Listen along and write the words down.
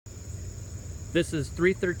This is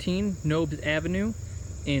 313 Nobes Avenue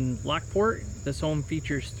in Lockport. This home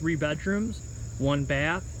features 3 bedrooms, 1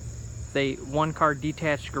 bath, a 1-car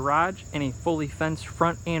detached garage, and a fully fenced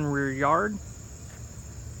front and rear yard.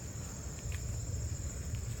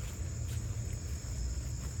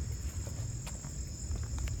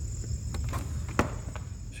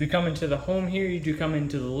 If you come into the home here, you do come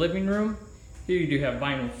into the living room. Here you do have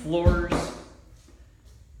vinyl floors,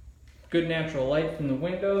 good natural light from the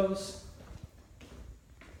windows.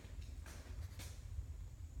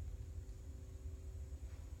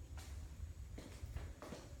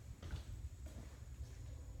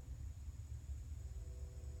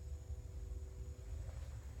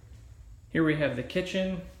 Here we have the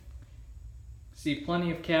kitchen. See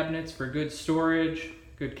plenty of cabinets for good storage,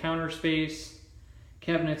 good counter space.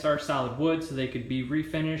 Cabinets are solid wood, so they could be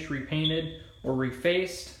refinished, repainted, or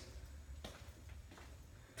refaced.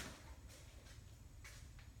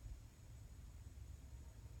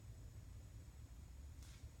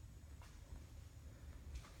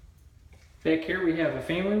 Back here we have a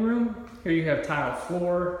family room. Here you have tile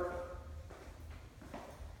floor.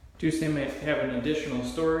 Do seem to have an additional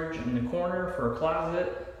storage in the corner for a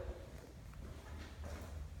closet.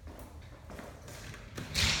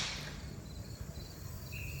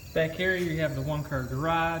 Back here you have the 1-car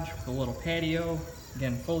garage with a little patio.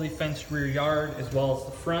 Again, fully fenced rear yard as well as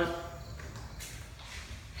the front.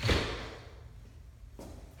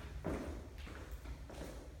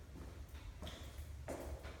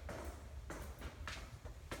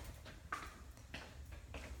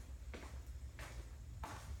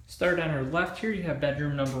 Start on our left here, you have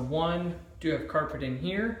bedroom number 1. Do have carpet in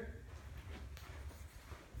here,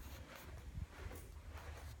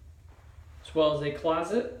 as well as a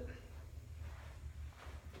closet.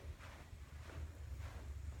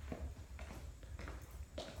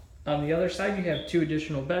 On the other side, you have 2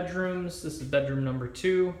 additional bedrooms. This is bedroom number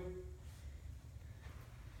 2.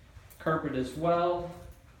 Carpet as well.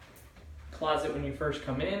 Closet when you first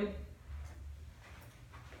come in.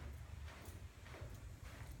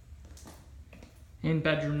 And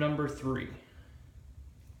bedroom number 3.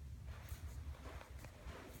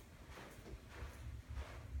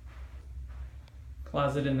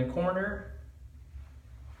 Closet in the corner.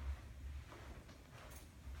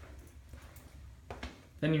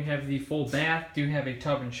 Then you have the full bath. Do have a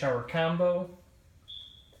tub and shower combo.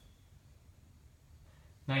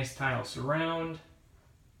 Nice tile surround.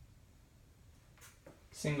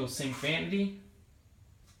 Single sink vanity.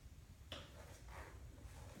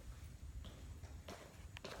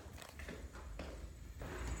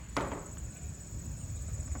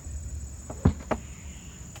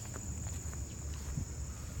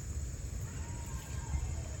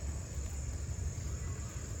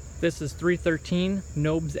 This is 313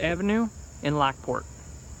 Nobes Avenue in Lockport.